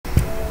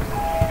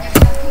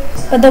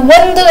The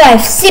Wonder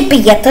Life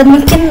sypiate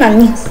non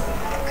chiamani.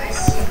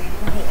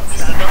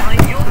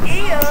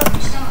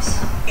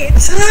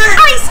 It's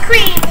ice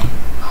cream!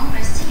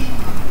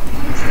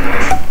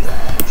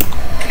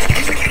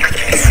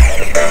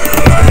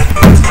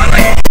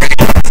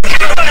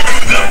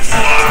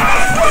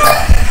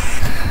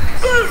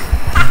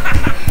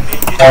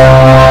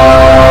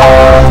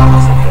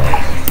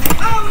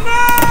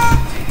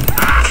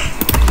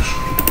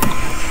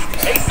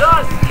 Hey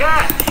son,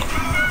 catch!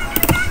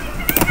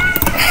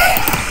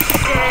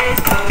 Yes,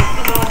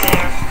 come on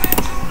there.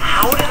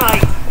 How did I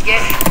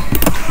get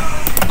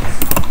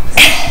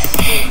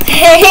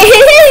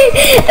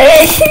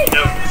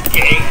no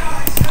game?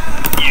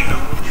 You.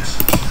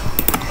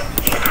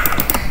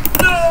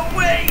 No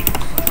way!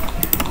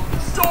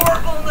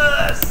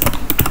 Adorableness!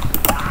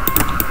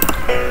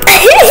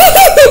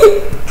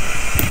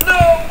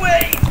 No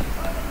way!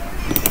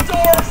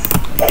 Dorf!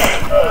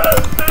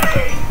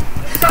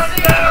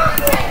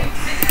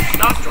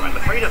 Stop, I'm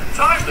afraid of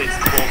time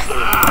vegetables.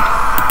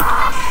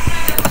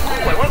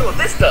 Oh, I wonder what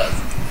this does.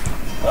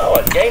 Oh,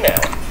 it's gay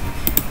now.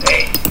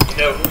 Hey, you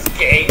know who's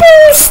gay?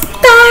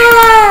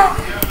 Stop!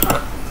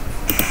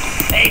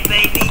 Hey,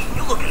 baby,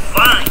 you're looking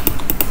fine.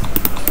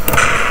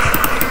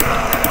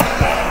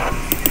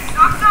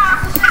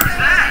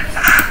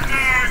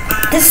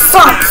 This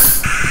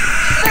sucks.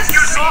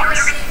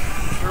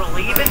 You're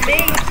leaving me?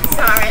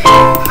 Sorry,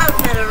 I'm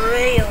not a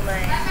real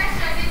man.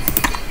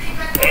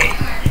 Hey,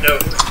 you know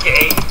who's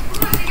gay?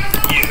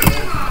 You.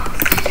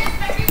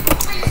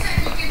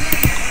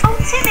 Oh,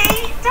 Timmy,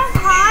 don't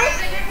cry.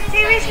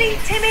 Seriously,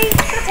 Timmy,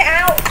 cut it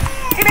out.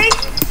 Timmy?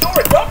 You're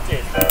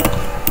adopted.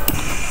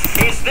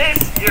 Is this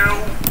you?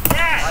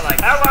 Yes. I like.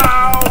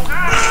 Hello.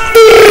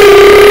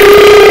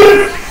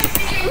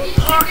 Who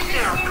parked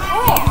their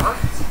car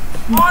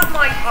on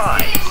my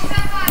pie?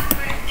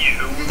 You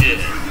did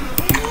it.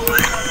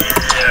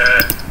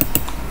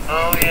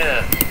 Oh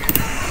yeah.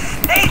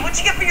 Hey, what'd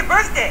you get for your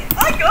birthday?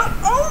 I got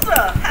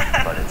older.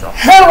 But it's all.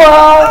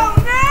 Hello. Oh,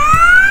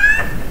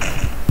 no!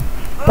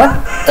 What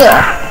the?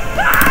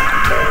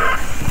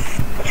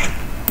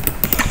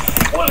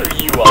 What are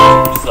you up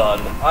to, son?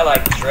 I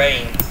like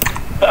trains.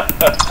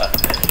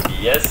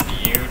 Yes,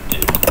 you do.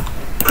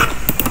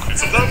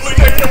 It's a lovely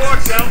day to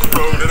walk down the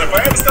road, and if I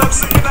ever stop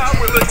singing, I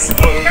will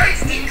explode.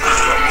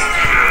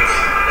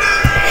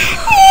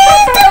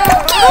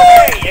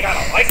 Hey, you got a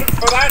license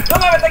for that? You'll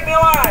never take me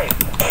alive!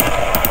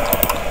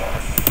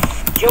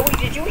 Joey,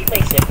 did you eat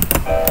my zip?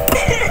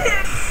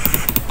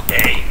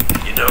 Hey,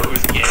 you know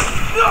who's gay?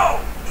 No!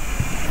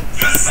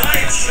 The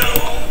science show.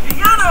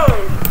 Piano!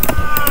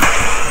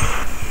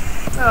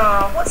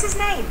 Oh, what's his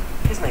name?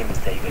 His name is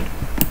David.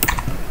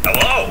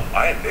 Hello,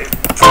 I am David.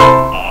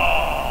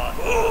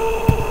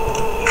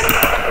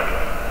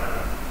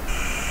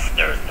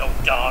 There's no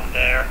dog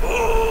there.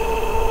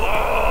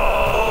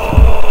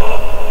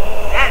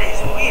 That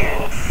is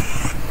weird.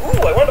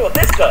 Ooh, I wonder what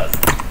this does.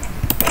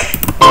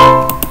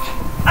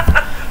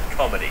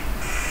 Comedy.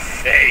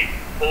 Hey,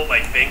 pull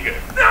my finger.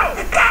 No!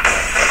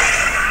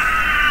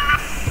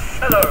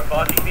 Hello,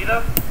 barking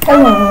Peter.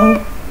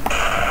 Hello.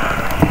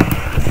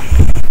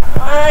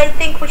 I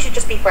think we should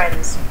just be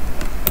friends.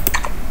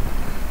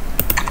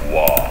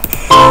 Wow.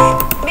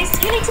 Miss,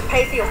 you need to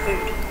pay for your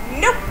food.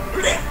 Nope.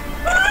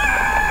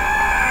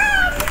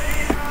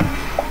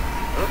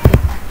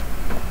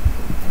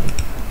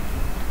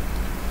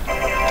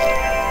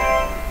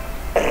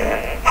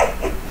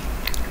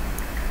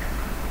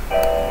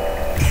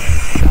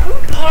 Who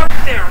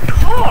parked their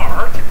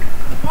car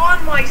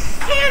on my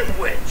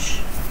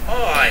sandwich?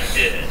 Oh, I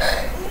did.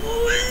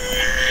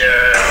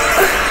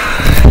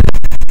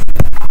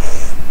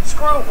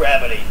 Screw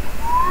gravity.